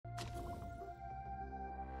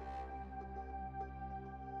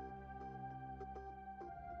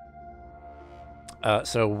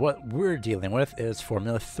So what we're dealing with is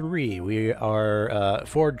Formula 3. We are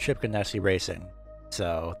Ford Chip Ganassi Racing.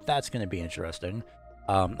 So that's going to be interesting.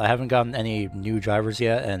 I haven't gotten any new drivers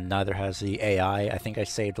yet, and neither has the AI. I think I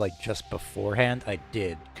saved like just beforehand. I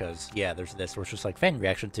did, because yeah, there's this, which was like fan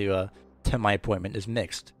reaction to my appointment is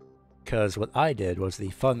mixed. Because what I did was the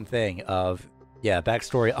fun thing of, yeah,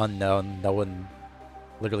 backstory unknown,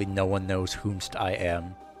 literally no one knows whomst I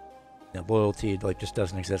am. You know, loyalty like just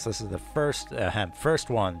doesn't exist. This is the first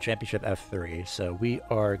one, Championship F3. So we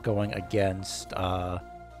are going against,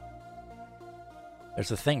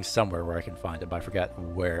 there's a thing somewhere where I can find it, but I forgot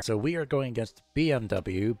where. So we are going against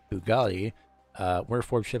BMW, Bugatti, we're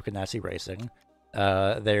Ford Chip Ganassi Racing.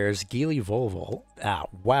 There's Geely Volvo.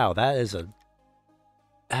 Wow, that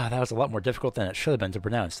was a lot more difficult than it should have been to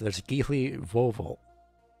pronounce. There's Geely Volvo.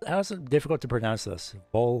 How is it difficult to pronounce this?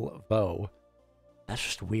 Volvo. That's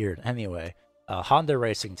just weird. Anyway, Honda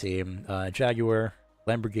Racing Team, Jaguar,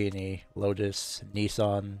 Lamborghini, Lotus,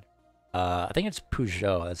 Nissan. I think it's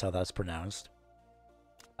Peugeot. That's how that's pronounced.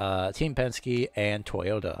 Team Penske and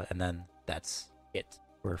Toyota, and then that's it.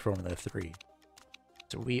 We're Formula 3.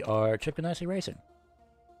 So we are Chip Ganassi Racing.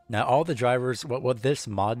 Now, all the drivers, what this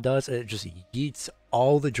mod does, it just yeets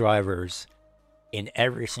all the drivers in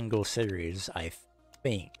every single series, I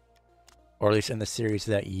think. Or at least in the series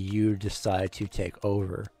that you decide to take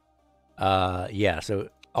over. Yeah, so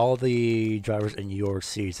all the drivers in your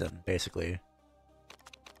season, basically,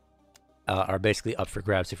 are basically up for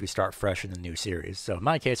grabs if you start fresh in a new series. So in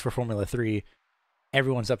my case, for Formula 3,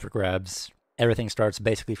 everyone's up for grabs. Everything starts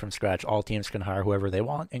basically from scratch. All teams can hire whoever they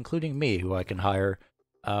want, including me, who I can hire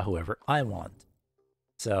whoever I want.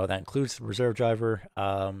 So that includes the reserve driver.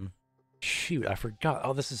 Shoot, I forgot.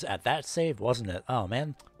 Oh, this is at that save, wasn't it? Oh,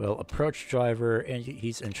 man. Well, approach driver, and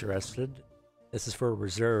he's interested. This is for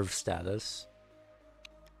reserve status.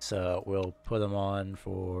 So we'll put him on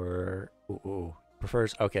for... Ooh.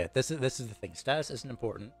 Prefers... Okay, this is the thing. Status isn't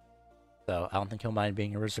important. So I don't think he'll mind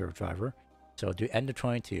being a reserve driver. So do end of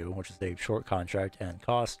 22, which is a short contract, and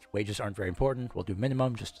cost. Wages aren't very important. We'll do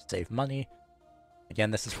minimum just to save money.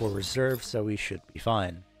 Again, this is for reserve, so we should be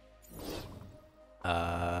fine.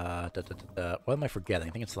 What am I forgetting?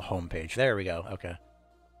 I think it's the home page. There we go. Okay.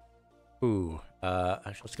 Ooh.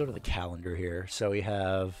 Actually, let's go to the calendar here. So we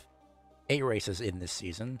have 8 races in this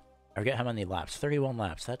season. I forget how many laps. 31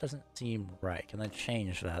 laps. That doesn't seem right. Can I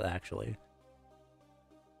change that, actually?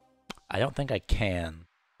 I don't think I can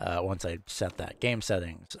once I set that. Game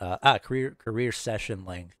settings. Career session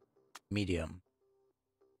length. Medium.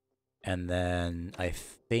 And then I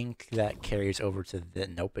think that carries over to the...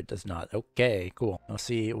 Nope, it does not. Okay, cool. Let's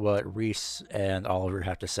see what Reese and Oliver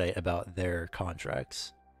have to say about their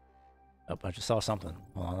contracts. Oh, I just saw something.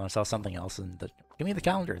 Hold on, I saw something else in the... Give me the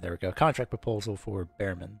calendar. There we go. Contract proposal for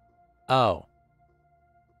Behrman. Oh.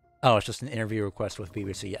 Oh, it's just an interview request with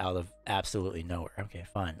BBC out of absolutely nowhere. Okay,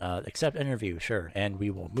 fine. Accept interview, sure. And we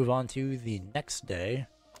will move on to the next day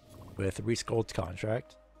with Reese Gold's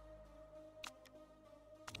contract.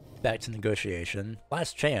 Back to negotiation.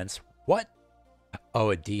 Last chance. What?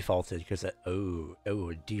 Oh, it defaulted because it... Oh,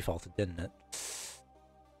 it defaulted, didn't it?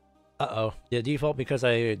 Uh-oh. Yeah, default because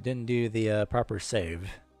I didn't do the proper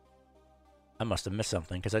save. I must have missed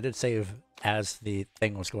something because I did save as the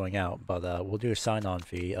thing was going out, but we'll do a sign-on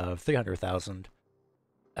fee of 300,000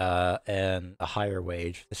 and a higher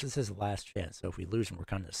wage. This is his last chance, so if we lose him, we're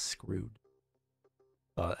kind of screwed.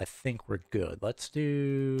 But I think we're good. Let's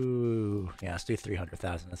do... Yeah, let's do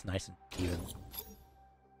 300,000. That's nice and even.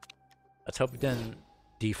 Let's hope it didn't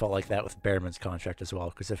default like that with Behrman's contract as well,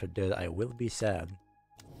 because if it did, I will be sad.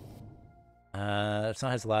 It's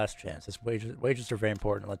not his last chance. His wages are very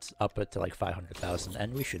important. Let's up it to like 500,000,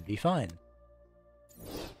 and we should be fine.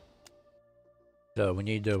 So we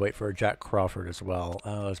need to wait for Jack Crawford as well.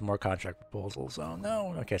 Oh, there's more contract proposals. Oh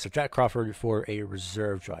no. Okay, so Jack Crawford for a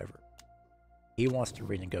reserve driver. He wants to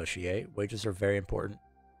renegotiate. Wages are very important.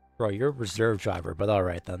 Bro, you're a reserve driver, but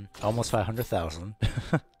alright then. Almost 500,000.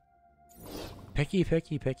 Picky.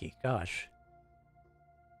 Gosh.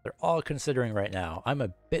 They're all considering right now. I'm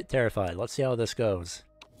a bit terrified. Let's see how this goes.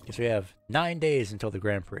 Because we have 9 days until the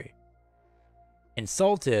Grand Prix.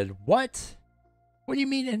 Insulted? What? What do you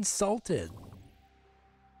mean insulted?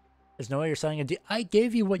 There's no way you're signing a deal. I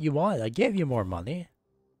gave you what you wanted. I gave you more money.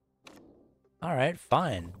 Alright,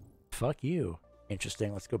 fine. Fuck you.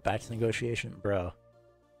 Interesting. Let's go back to negotiation. Bro,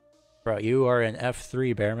 you are in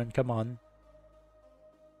F3, Behrman. Come on.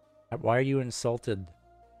 Why are you insulted?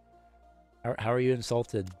 How are you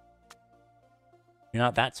insulted? You're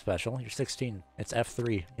not that special. You're 16. It's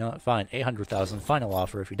F3. You know, fine. 800,000. Final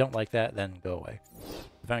offer. If you don't like that, then go away.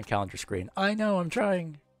 Event calendar screen. I know, I'm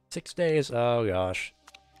trying. 6 days? Oh gosh.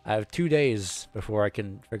 I have 2 days before I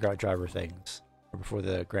can figure out driver things. Or before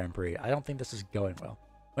the Grand Prix. I don't think this is going well.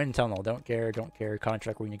 Wind tunnel, don't care, don't care.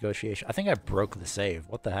 Contract renegotiation. I think I broke the save.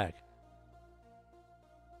 What the heck?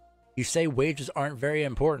 You say wages aren't very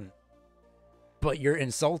important. But you're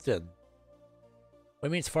insulted. What do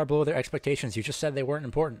you mean it's far below their expectations? You just said they weren't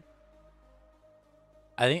important.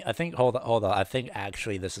 I think, hold on. I think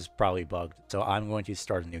actually this is probably bugged. So I'm going to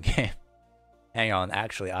start a new game. Hang on,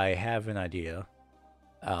 actually, I have an idea.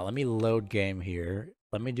 Let me load game here.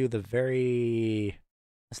 Let me do the very...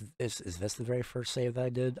 Is this the very first save that I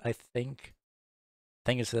did? I think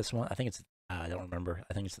it's this one. I think it's... I don't remember.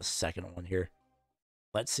 I think it's the second one here.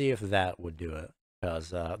 Let's see if that would do it.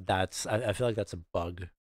 Because that's... I feel like that's a bug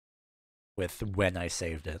with when I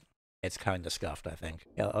saved it. It's kind of scuffed, I think.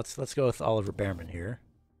 Yeah, let's go with Oliver Behrman here.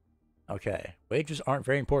 Okay. Wages aren't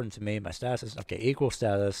very important to me. My status is... Okay, equal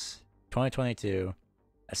status. 2022.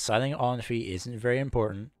 A signing on fee isn't very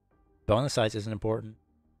important. Bonus size isn't important.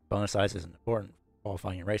 Bonus size isn't important.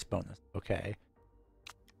 Qualifying and race bonus. Okay.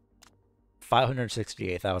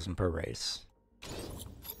 568,000 per race.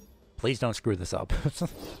 Please don't screw this up.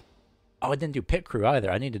 Oh, I didn't do pit crew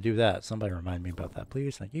either. I need to do that. Somebody remind me about that,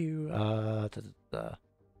 please. Thank you.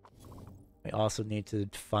 We also need to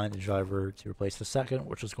find a driver to replace the second,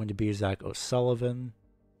 which is going to be Zach O'Sullivan,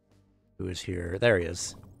 who is here. There he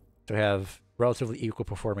is. So we have relatively equal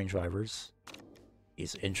performing drivers.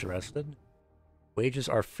 He's interested. Wages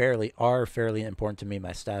are fairly important to me.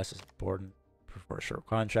 My status is important. For a short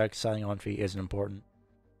contract, signing on fee isn't important.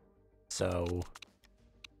 So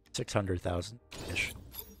 600,000-ish.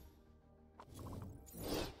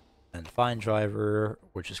 And fine driver,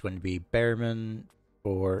 which is going to be Behrman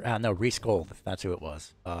for no, Reese Gold, that's who it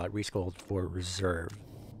was. Reese Gold for reserve.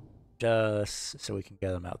 Just so we can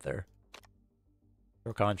get him out there.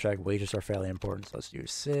 For contract, wages are fairly important, so let's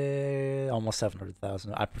do almost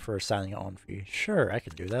 700,000. I prefer signing on fee. Sure, I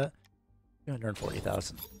can do that.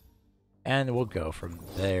 240,000. And we'll go from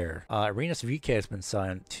there. Arenas VK has been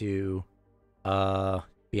signed to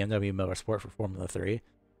BMW Motorsport for Formula 3.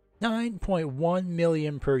 9.1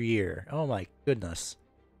 million per year. Oh my goodness.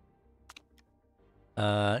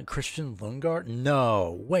 Christian Lundgaard?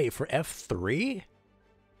 No. Wait, for F3?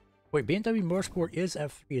 Wait, BMW Motorsport is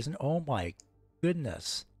F3, isn't it? Oh my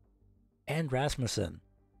goodness. And Rasmussen.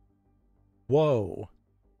 Whoa.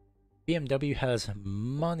 BMW has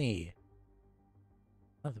money.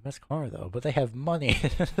 Not the best car though, but they have money.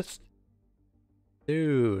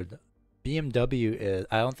 Dude. BMW is...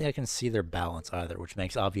 I don't think I can see their balance either, which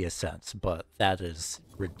makes obvious sense, but that is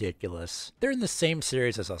ridiculous. They're in the same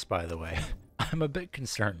series as us, by the way. I'm a bit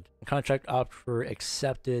concerned. Contract offer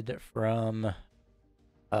accepted from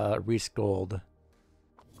Reese Gold.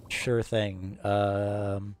 Sure thing.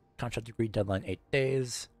 Contract agreed deadline 8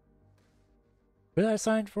 days. What did I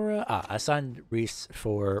sign for? I signed Reese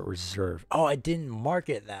for reserve. Oh, I didn't mark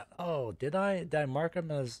it that. Oh, did I? Did I mark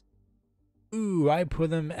him as... Ooh, I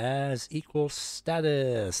put him as equal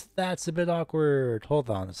status. That's a bit awkward. Hold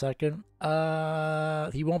on a second.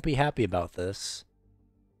 He won't be happy about this.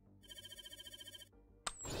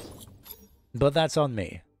 But that's on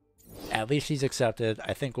me. At least he's accepted.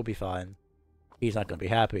 I think we'll be fine. He's not going to be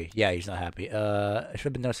happy. Yeah, he's not happy. It should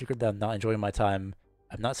have been no secret that I'm not enjoying my time.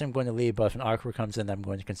 I'm not saying I'm going to leave, but if an offer comes in, I'm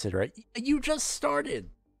going to consider it. You just started!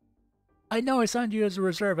 I know I signed you as a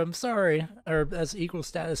reserve, I'm sorry. Or as equal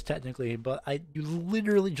status, technically, but you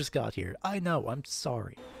literally just got here. I know, I'm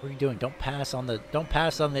sorry. What are you doing? Don't pass on the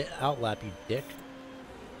outlap, you dick.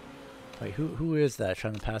 Wait, who is that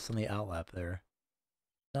trying to pass on the outlap there?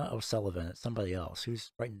 Not O'Sullivan, it's somebody else.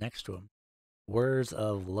 Who's right next to him? Words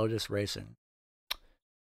of Lotus Racing.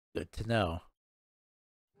 Good to know.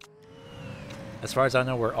 As far as I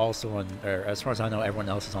know, we're also on, or as far as I know, everyone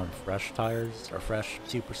else is on fresh tires, or fresh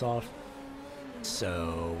super soft.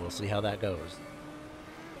 So, we'll see how that goes.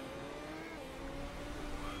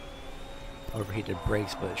 Overheated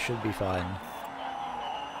brakes, but it should be fine.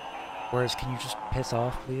 Whereas, can you just piss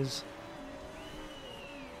off, please?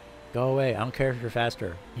 Go away. I don't care if you're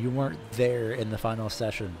faster. You weren't there in the final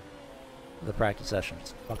session. The practice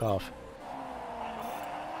sessions. Fuck off.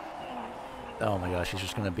 Oh my gosh, he's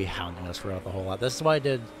just gonna be hounding us throughout the whole lot. This is why I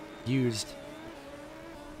did used...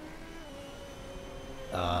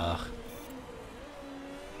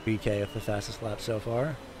 BK with the fastest lap so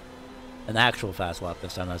far. An actual fast lap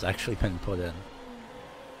this time has actually been put in.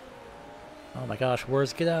 Oh my gosh,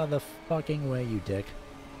 Words, get out of the fucking way, you dick.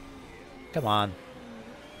 Come on.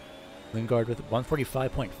 Lingard with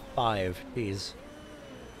 145.5. Jeez.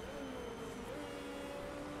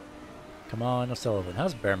 Come on, O'Sullivan.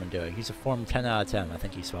 How's Behrman doing? He's a form 10 out of 10. I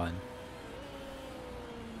think he's fine.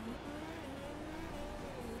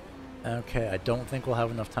 Okay, I don't think we'll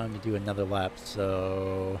have enough time to do another lap,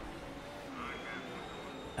 so...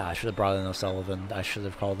 I should have brought in O'Sullivan. I should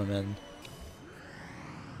have called him in.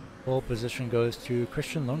 Pole position goes to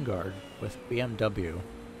Christian Lundgaard with BMW.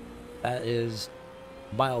 That is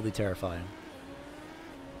mildly terrifying.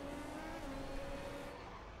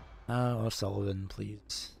 O'Sullivan,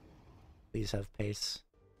 please. Please have pace.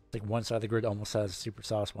 Like one side of the grid almost has super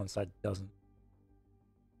sauce, one side doesn't.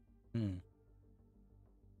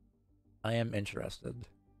 I am interested.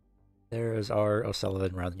 There is our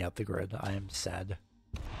O'Sullivan rounding out the grid. I am sad.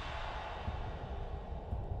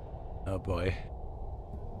 Oh boy.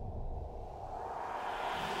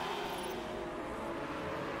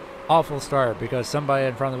 Awful start because somebody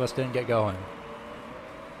in front of us didn't get going.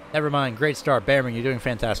 Never mind, great start. Behrman, you're doing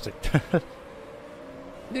fantastic. You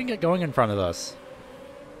didn't get going in front of us.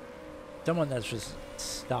 Someone that's just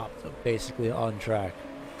stopped basically on track.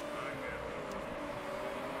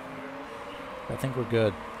 I think we're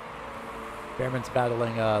good. Behrman's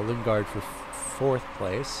battling Lundgaard for 4th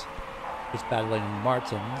place. He's battling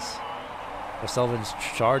Martins. O'Sullivan's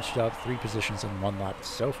charged up 3 positions in 1 lap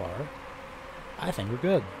so far. I think we're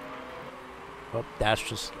good. Oh, Dash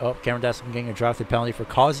just... Oh, Cameron Dash getting a drafted penalty for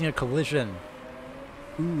causing a collision.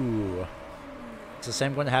 Ooh. Is the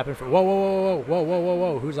same going to happen for... Whoa, whoa, whoa, whoa, whoa, whoa,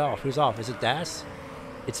 whoa. Who's off? Who's off? Is it Das?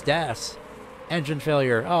 It's Das. Engine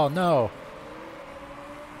failure. Oh, no.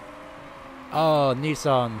 Oh,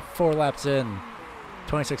 Nissan. 4 laps in.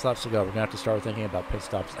 26 laps to go. We're going to have to start thinking about pit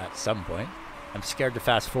stops at some point. I'm scared to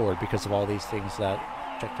fast forward because of all these things that...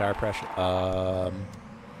 Check tire pressure.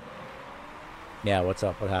 Yeah, what's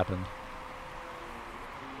up? What happened?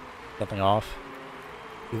 Something off?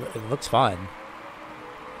 It looks fine.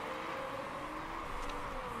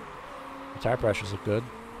 The tire pressures look good.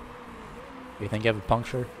 Do you think you have a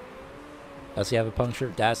puncture? Does he have a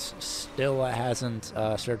puncture? Das still hasn't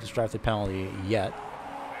served his drafted penalty yet.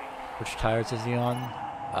 Which tires is he on?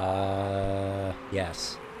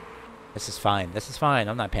 Yes. This is fine. This is fine.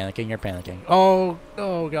 I'm not panicking. You're panicking. Oh,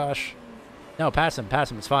 oh gosh. No, pass him. Pass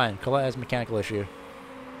him. It's fine. Colette has a mechanical issue.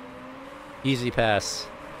 Easy pass.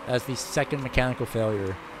 That's the 2nd mechanical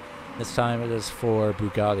failure. This time it is for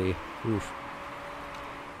Bugatti. Oof.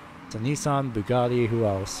 So Nissan, Bugatti, who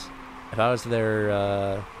else? If I was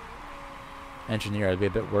their engineer, I'd be a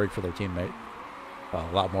bit worried for their teammate. Well,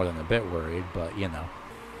 a lot more than a bit worried, but you know.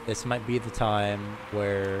 This might be the time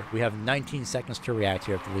where we have 19 seconds to react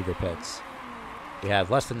here if the leader pits. We have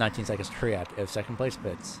less than 19 seconds to react if 2nd place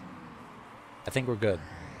pits. I think we're good.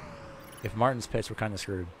 If Martin's pits, we're kind of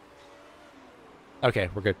screwed. Okay,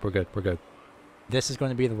 we're good, we're good, we're good. This is going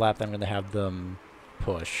to be the lap that I'm going to have them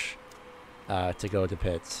push to go to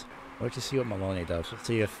pits. Let's just see what Maloney does. Let's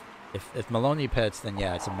see if Maloney pits, then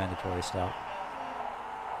yeah, it's a mandatory stop.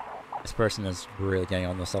 This person is really getting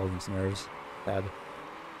on the Sullivan's nerves. Bad.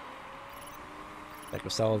 Like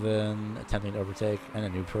O'Sullivan attempting to overtake and a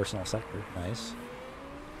new personal sector. Nice.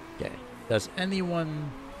 Okay. Does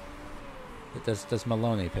anyone... Does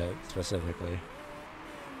Maloney pit specifically?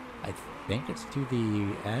 I think it's to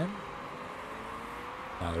the end?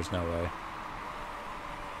 No, there's no way.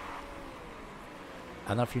 I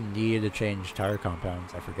don't know if you need to change tire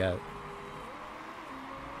compounds. I forget.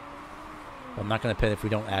 I'm not going to pit if we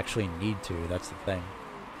don't actually need to. That's the thing.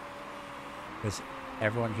 Because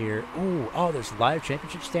everyone here... Ooh, oh, there's live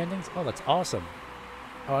championship standings? Oh, that's awesome.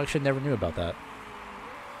 Oh, I actually never knew about that.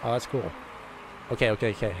 Oh, that's cool. Okay,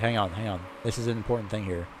 okay, okay. Hang on, hang on. This is an important thing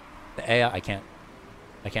here. The AI...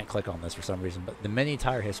 I can't click on this for some reason, but the mini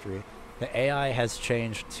tire history, the AI has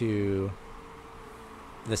changed to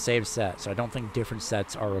the same set, so I don't think different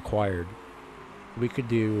sets are required. We could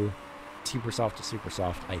do super soft to super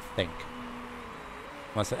soft, I think.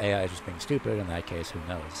 Unless the AI is just being stupid, in that case, who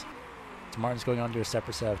knows. So Martin's going on to a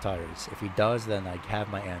separate set of tires. If he does, then I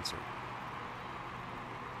have my answer.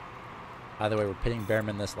 Either way, we're pitting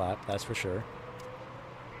Behrman this lap, that's for sure.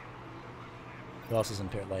 Who else is in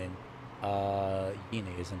pit lane?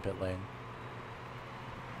 Yini is in pit lane.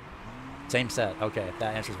 Same set. Okay,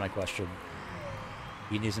 that answers my question.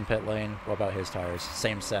 Yini's in pit lane. What about his tires?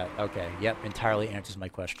 Same set. Okay, yep, entirely answers my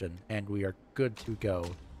question. And we are good to go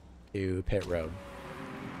to pit road.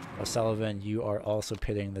 O'Sullivan, you are also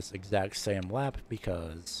pitting this exact same lap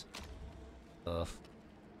because...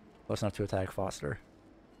 close enough to attack Foster.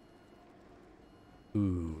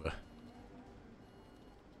 Ooh.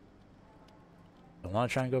 I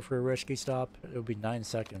want to try and go for a risky stop. It would be 9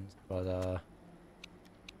 seconds, but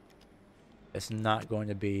it's not going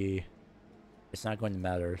to be... It's not going to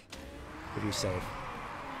matter. Pretty safe.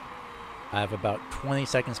 I have about 20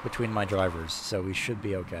 seconds between my drivers, so we should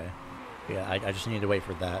be okay. Yeah, I just needed to wait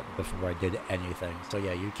for that before I did anything. So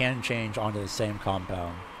yeah, you can change onto the same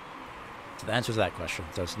compound. So the answer to that question.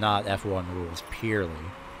 So it's not F1 rules purely,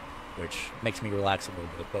 which makes me relax a little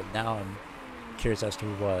bit. But now I'm curious as to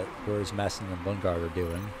what where's Messin and Lundgaard are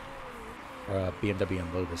doing. Or BMW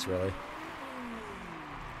and Lotus, really.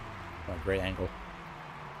 Oh, great angle.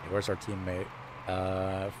 Okay, where's our teammate?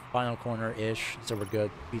 Final corner-ish, so we're good.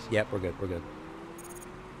 Yep, we're good, we're good.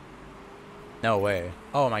 No way.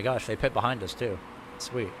 Oh my gosh, they pit behind us too.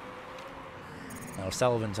 Sweet. No,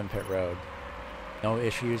 Sullivan's in pit road. No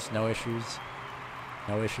issues, no issues.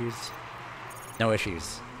 No issues. No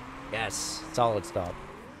issues. Yes, solid stop.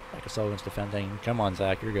 Like Sullivan's defending. Come on,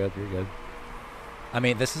 Zach, you're good, you're good. I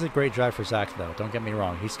mean, this is a great drive for Zach, though. Don't get me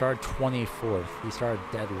wrong. He started 24th. He started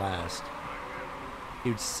dead last.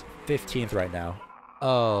 Dude's 15th right now.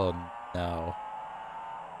 Oh, no.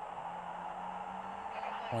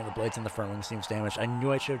 One of the blades in the front wing seems damaged. I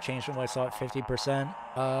knew I should have changed it when I saw it 50%.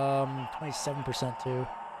 27% too.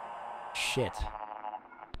 Shit.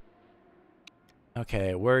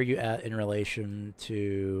 Okay, where are you at in relation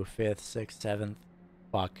to 5th, 6th, 7th?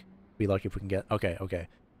 Fuck. Be lucky if we can get... Okay, okay.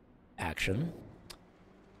 Action.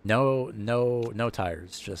 No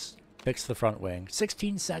tires. Just fix the front wing.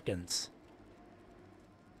 16 seconds.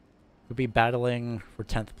 We'll be battling for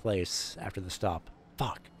 10th place after the stop.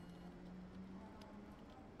 Fuck.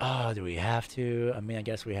 Oh, do we have to? I mean, I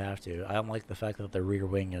guess we have to. I don't like the fact that the rear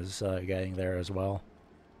wing is getting there as well.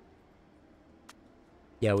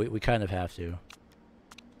 Yeah, we kind of have to.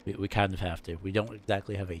 We kind of have to. We don't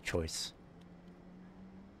exactly have a choice.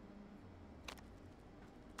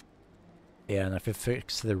 Yeah, and if it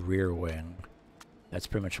fixes the rear wing, that's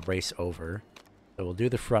pretty much race over. So we'll do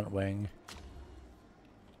the front wing.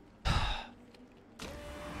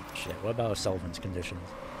 Shit, what about Sullivan's conditions?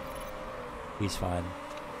 He's fine.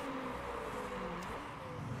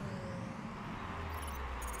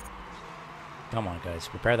 Come on, guys.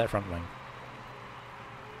 Repair that front wing.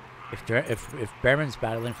 If Behrman's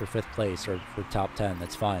battling for 5th place or for top 10,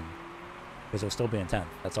 that's fine. Because he'll still be in 10th.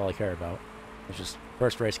 That's all I care about. It's just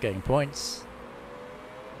first race getting points.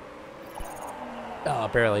 Oh,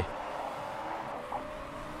 barely.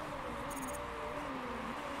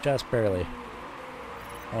 Just barely.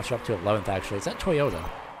 Almost up to 11th, actually. Is that Toyota?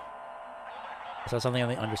 I saw something on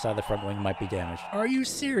the underside of the front wing might be damaged. Are you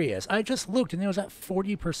serious? I just looked and it was at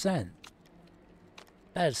 40%.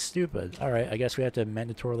 That is stupid. Alright, I guess we have to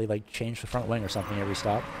mandatorily, like, change the front wing or something every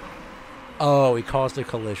stop. Oh, he caused a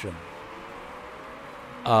collision.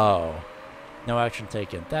 Oh. No action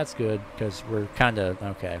taken. That's good, because we're kind of...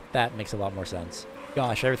 Okay, that makes a lot more sense.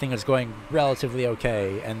 Gosh, everything is going relatively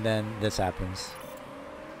okay, and then this happens.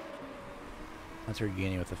 That's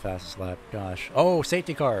Regini with the fastest lap. Gosh. Oh,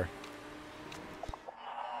 safety car!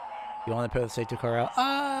 You want to put the safety car out?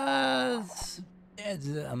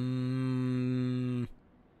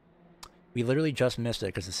 We literally just missed it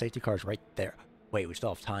because the safety car is right there. Wait, we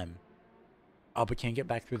still have time. Oh, but can't get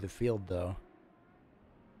back through the field though.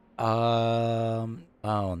 Oh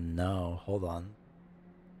no. Hold on.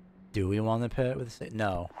 Do we want to pit with the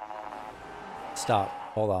no. Stop.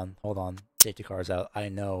 Hold on. Hold on. Safety car's out. I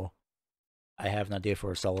know. I have an idea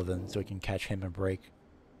for Sullivan so we can catch him and brake.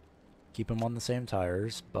 Keep him on the same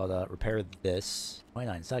tires, but repair this.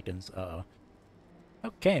 29 seconds. Uh-oh.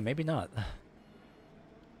 Okay, maybe not.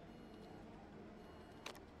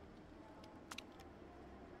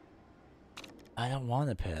 I don't want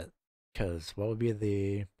to pit, because what would be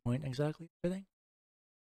the point exactly for pitting?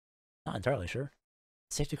 Not entirely sure.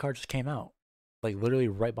 Safety car just came out. Like, literally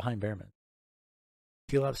right behind Behrman.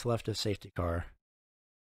 Few laps left of safety car.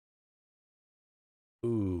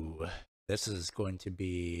 Ooh, this is going to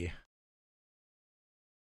be...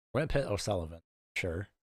 We're going to pit O'Sullivan. Sure.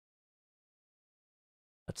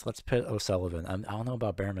 Let's pit O'Sullivan. I don't know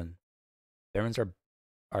about Behrman. Behrman's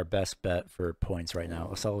our best bet for points right now.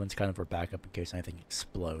 O'Sullivan's kind of our backup in case anything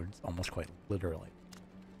explodes, almost quite literally.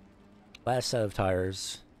 Last set of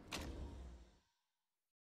tires.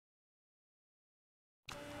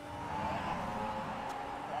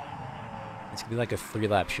 It's gonna be like a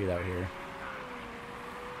 3-lap shootout here.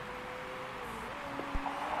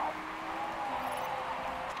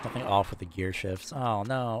 Something off with the gear shifts. Oh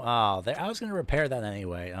no. Oh, I was gonna repair that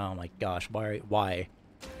anyway. Oh my gosh. Why?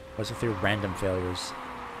 Was it through random failures?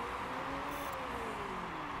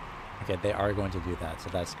 Okay, they are going to do that, so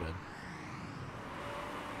that's good.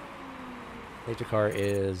 Safety car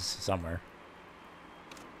is somewhere.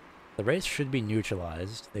 The race should be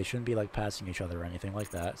neutralized. They shouldn't be like passing each other or anything like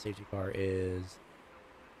that. Safety car is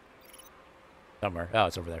somewhere. Oh,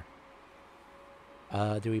 it's over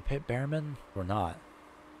there. Do we pit Behrman or not?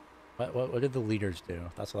 What did the leaders do?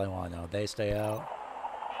 That's what I want to know. They stay out.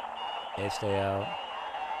 They stay out.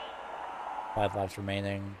 5 laps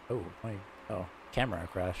remaining. Oh, wait. Oh, camera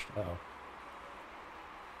crashed. Uh-oh.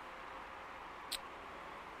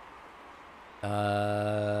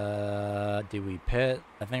 Do we pit?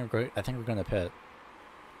 I think we're gonna pit.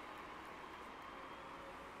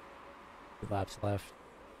 2 laps left.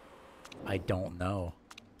 I don't know.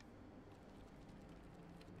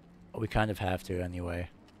 But we kind of have to anyway.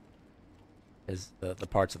 Because the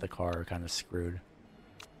parts of the car are kind of screwed.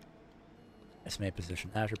 Estimate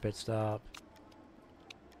position after pit stop.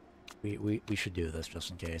 We should do this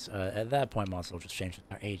just in case. At that point, might as well just change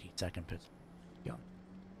our 80-second pit. Yeah.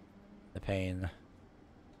 The pain.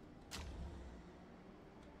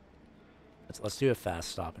 Let's do a fast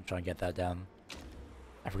stop and try and get that down.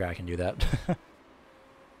 I forgot I can do that.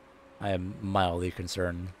 I am mildly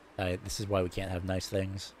concerned. This is why we can't have nice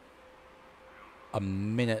things. A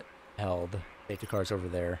minute held. Safety car's over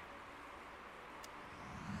there.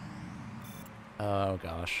 Oh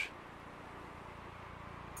gosh.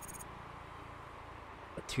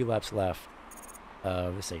 But 2 laps left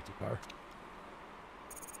of the safety car.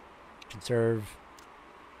 Conserve.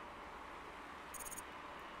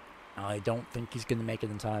 I don't think he's gonna make it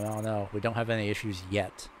in time. I don't know. We don't have any issues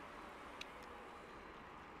yet.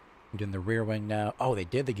 We're doing the rear wing now. Oh, they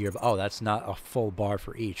did the gear. Oh, that's not a full bar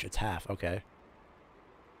for each. It's half. Okay.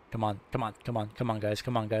 Come on, come on, come on, come on, guys.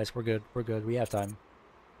 Come on, guys. We're good. We're good. We have time.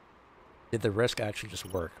 Did the risk actually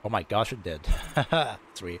just work? Oh my gosh, it did.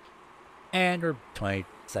 Sweet. And we're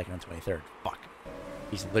 22nd and 23rd. Fuck.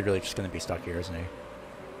 He's literally just going to be stuck here, isn't he?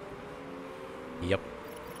 Yep.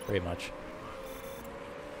 Pretty much.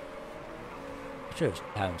 I should have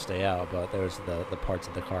had him stay out, but there's the parts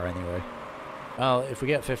of the car anyway. Well, if we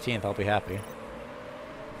get 15th, I'll be happy.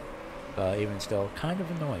 But even still, kind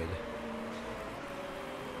of annoyed.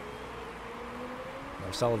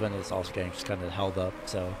 Sullivan is also getting just kind of held up,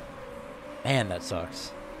 so... Man, that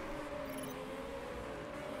sucks.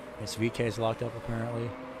 This VK is locked up, apparently.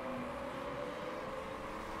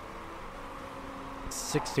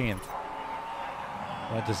 16th.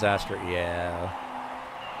 What a disaster. Yeah.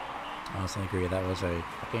 I honestly agree, that was a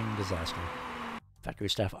fucking disaster. Factory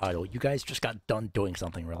staff idle. You guys just got done doing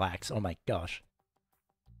something. Relax. Oh my gosh.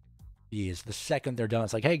 Jeez, the second they're done,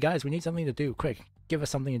 it's like, hey guys, we need something to do. Quick, give us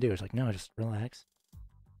something to do. It's like, no, just relax.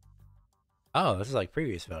 Oh, this is like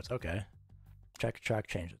previous votes. Okay. Check track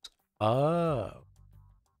changes. Oh.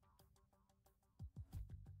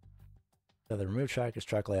 So the removed track is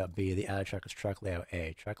track layout B. The added track is track layout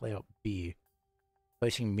A. Track layout B.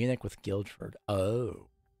 Placing Munich with Guildford. Oh.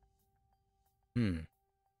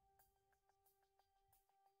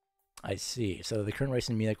 I see. So the current race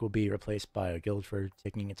in Munich will be replaced by Guildford,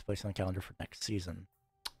 taking its place on the calendar for next season.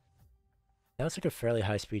 That was like a fairly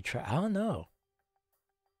high-speed track. I don't know.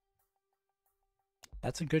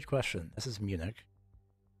 That's a good question. This is Munich.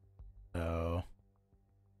 So,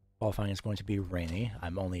 qualifying is going to be rainy.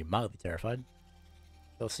 I'm only mildly terrified.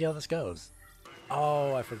 So, we'll see how this goes.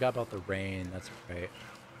 Oh, I forgot about the rain. That's great.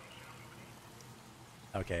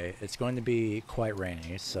 Okay, it's going to be quite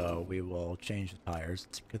rainy, so we will change the tires.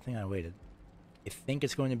 It's a good thing I waited. I think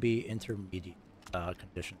it's going to be intermediate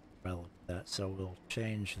condition relative to that, so we'll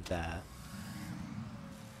change that.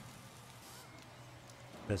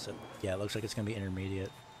 Because, yeah, it looks like it's going to be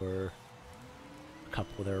intermediate for a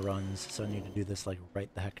couple of their runs, so I need to do this, like,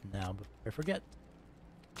 right the heck now, but I forget.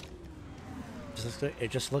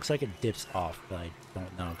 It just looks like it dips off, but I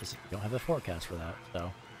don't know, because we don't have a forecast for that,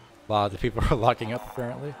 so... A lot of the people are locking up,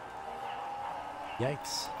 apparently.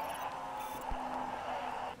 Yikes.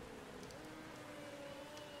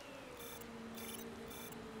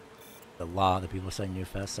 A lot of people saying new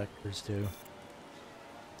fast sectors, too.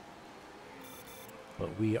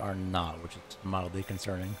 But we are not, which is mildly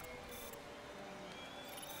concerning.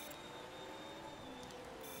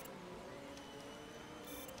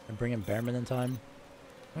 And bring in Behrman in time?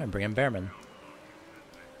 I'm gonna bring in Behrman.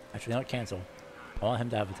 Actually, not cancel. I want him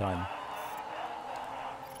to have the time.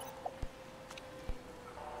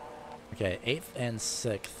 Okay, 8th and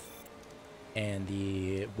 6th. And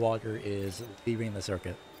the water is leaving the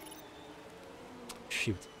circuit.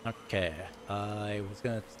 Shoot. Okay. I was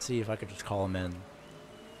gonna see if I could just call him in.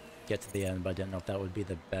 Get to the end, but I didn't know if that would be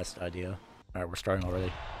the best idea. Alright, we're starting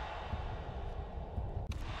already.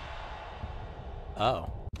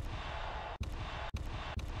 Oh.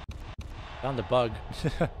 Found a bug.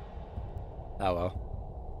 Oh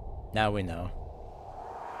well. Now we know.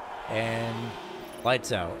 And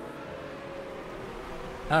lights out.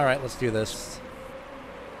 Alright, let's do this.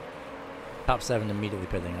 Top 7 immediately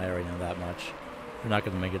pitting, I already know that much. We're not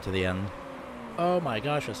gonna make it to the end. Oh my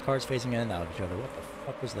gosh, this car's phasing in and out of each other. What the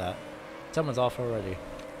fuck was that? Someone's off already.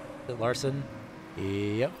 Is it Larson?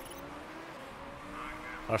 Yep.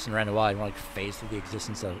 Larson ran wide and like phased through the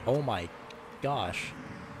existence of... Oh my gosh.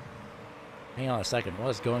 Hang on a second. What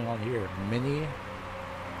is going on here? Mini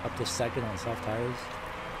up to second on soft tires.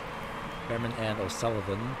 Behrman and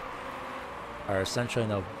O'Sullivan are essentially in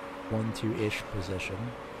a 1-2-ish position.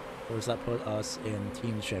 Where does that put us in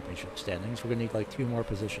team championship standings? We're gonna need like 2 more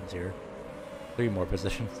positions here. 3 more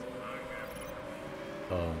positions.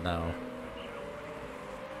 Oh no.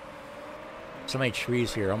 So many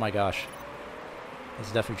trees here. Oh my gosh.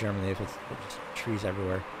 It's definitely Germany if it's just trees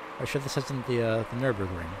everywhere. I should this isn't the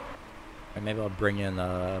Nürburgring. Or maybe I'll bring in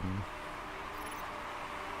oh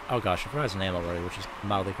gosh, I forgot his name already, which is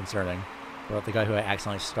mildly concerning. Well, the guy who I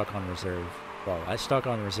accidentally stuck on reserve. Well, I stuck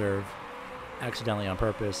on reserve accidentally on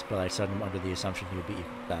purpose, but I set him under the assumption he would be a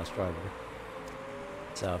fast driver.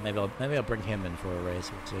 So maybe I'll bring him in for a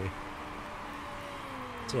race. We'll see.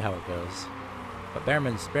 See how it goes. But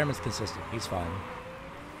Behrman's consistent. He's fine.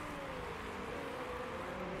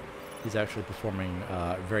 He's actually performing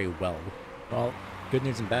very well. Well, good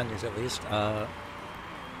news and bad news at least.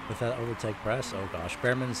 With that overtake press, oh gosh,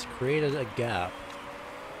 Behrman's created a gap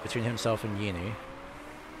between himself and Yaney.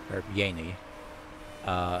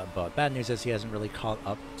 But bad news is he hasn't really caught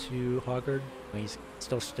up to Hoggard. He's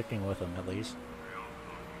still sticking with him at least.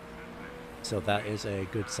 So that is a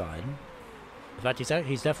good sign. In fact, he's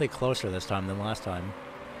definitely closer this time than last time.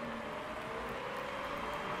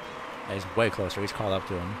 Yeah, he's way closer. He's caught up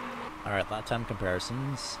to him. Alright, lap time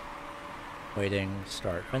comparisons. Waiting,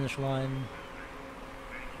 start, finish line.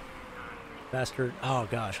 Faster. Oh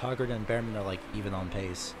gosh, Hoggard and Behrman are like even on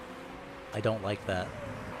pace. I don't like that.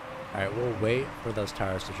 Alright, we'll wait for those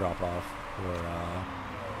tires to drop off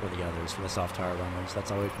for the others, for the soft tire runners. That's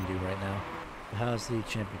all we can do right now. How's the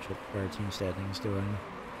championship or team standings doing?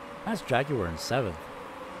 That's Jaguar in 7th.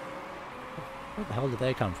 Where the hell did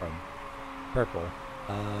they come from? Purple.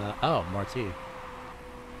 Oh, Marti.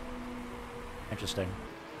 Interesting.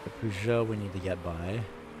 The Peugeot we need to get by.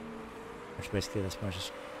 Which basically this much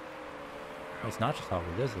is... It's not just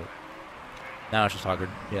Hoggard, is it? No, it's just Hoggard,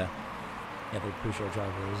 yeah. Yeah, the Peugeot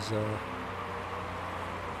driver is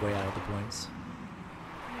way out of the points.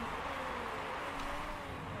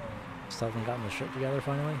 Still haven't gotten the shit together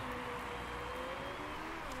finally.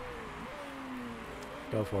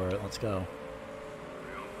 Go for it, let's go.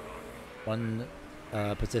 One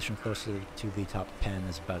position closer to the top 10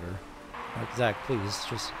 is better. Like, Zach, please,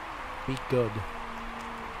 just be good.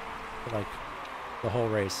 For, like, the whole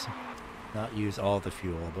race. Not use all the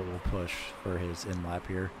fuel, but we'll push for his in-lap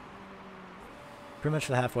here. Pretty much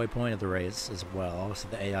the halfway point of the race as well, so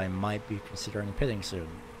the AI might be considering pitting soon.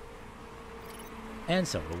 And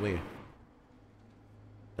so will we.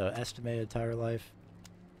 So, estimated tire life.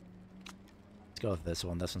 Let's go with this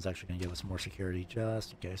one. This one's actually going to give us more security,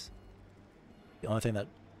 just in case. The only thing that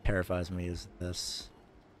terrifies me is this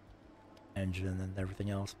engine, and everything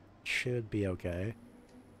else should be okay.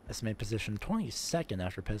 Estimated position 22nd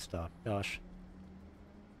after pit stop. Gosh.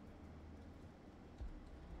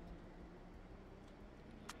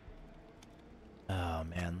 Oh,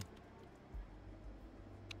 man.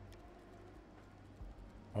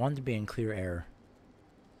 I wanted to be in clear air,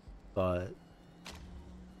 but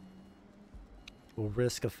we'll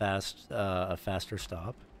risk a faster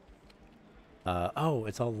stop. Oh,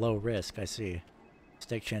 it's all low risk, I see.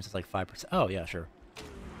 Mistake chance is like 5%. Oh, yeah, sure.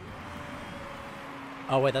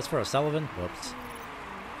 Oh, wait, that's for O'Sullivan? Whoops.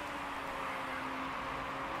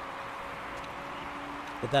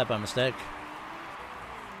 Did that by mistake.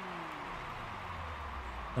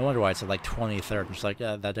 No wonder why it said like 23rd. Just like,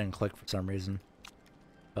 that didn't click for some reason.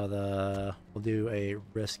 But, we'll do a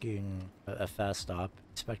risking a fast stop.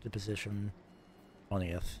 Expected position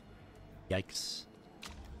 20th. Yikes.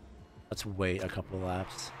 Let's wait a couple of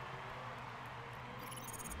laps.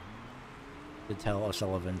 To tell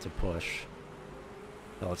O'Sullivan to push.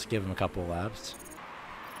 So let's give him a couple of laps.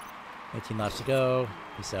 18 laps to go.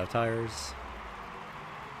 He's out of tires.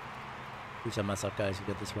 Please don't mess up, guys. We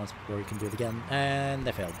did this once before we can do it again. And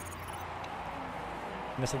they failed.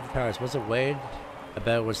 Messed up the tires. Was it Wade? I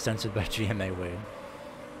bet it was censored by GMA Wade.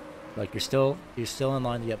 Like, you're still in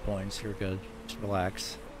line to get points. You're good. Just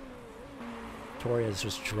relax. Tori has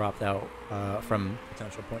just dropped out from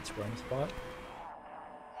potential point scoring spot.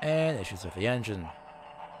 And issues with the engine.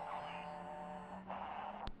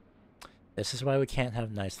 This is why we can't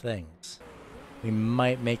have nice things. We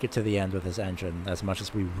might make it to the end with this engine, as much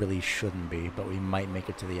as we really shouldn't be, but we might make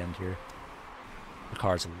it to the end here. The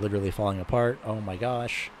car's literally falling apart. Oh my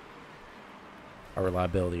gosh. Our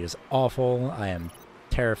reliability is awful. I am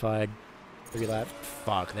terrified. 3 lap.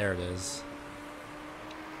 Fuck, there it is.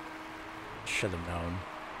 Should have known.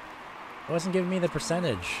 It wasn't giving me the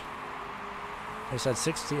percentage. It said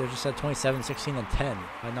 60, it just said 27, 16, and 10.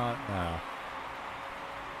 Why not? No.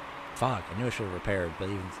 Fuck, I knew I should have repaired, but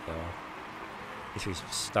even still. At least we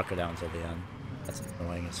stuck it out until the end. That's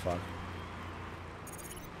annoying as fuck.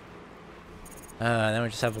 And then we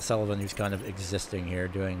just have Sullivan, who's kind of existing here,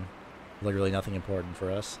 doing literally nothing important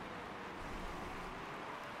for us.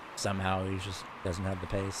 Somehow he just doesn't have the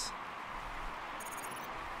pace.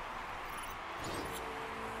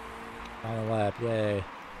 Final lap, yay.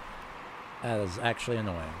 That is actually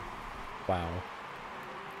annoying. Wow.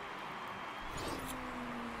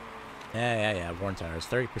 Yeah, worn tires.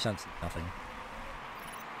 30% is nothing.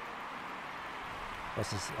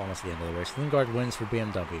 This is almost the end of the race. Lingard wins for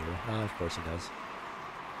BMW. Of course he does.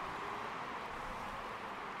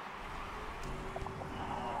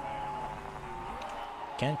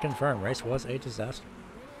 Can confirm, race was a disaster.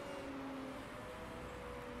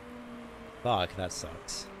 Fuck, that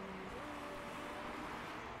sucks.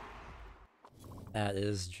 That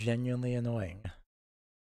is genuinely annoying.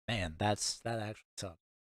 Man, that actually sucks.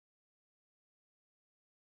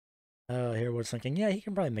 Here we're thinking, yeah, he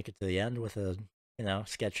can probably make it to the end with a, you know,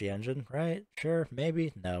 sketchy engine, right? Sure,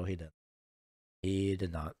 maybe. No, he didn't. He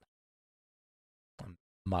did not. I'm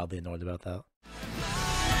mildly annoyed about that.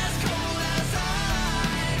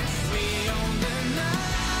 We own the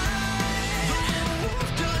night.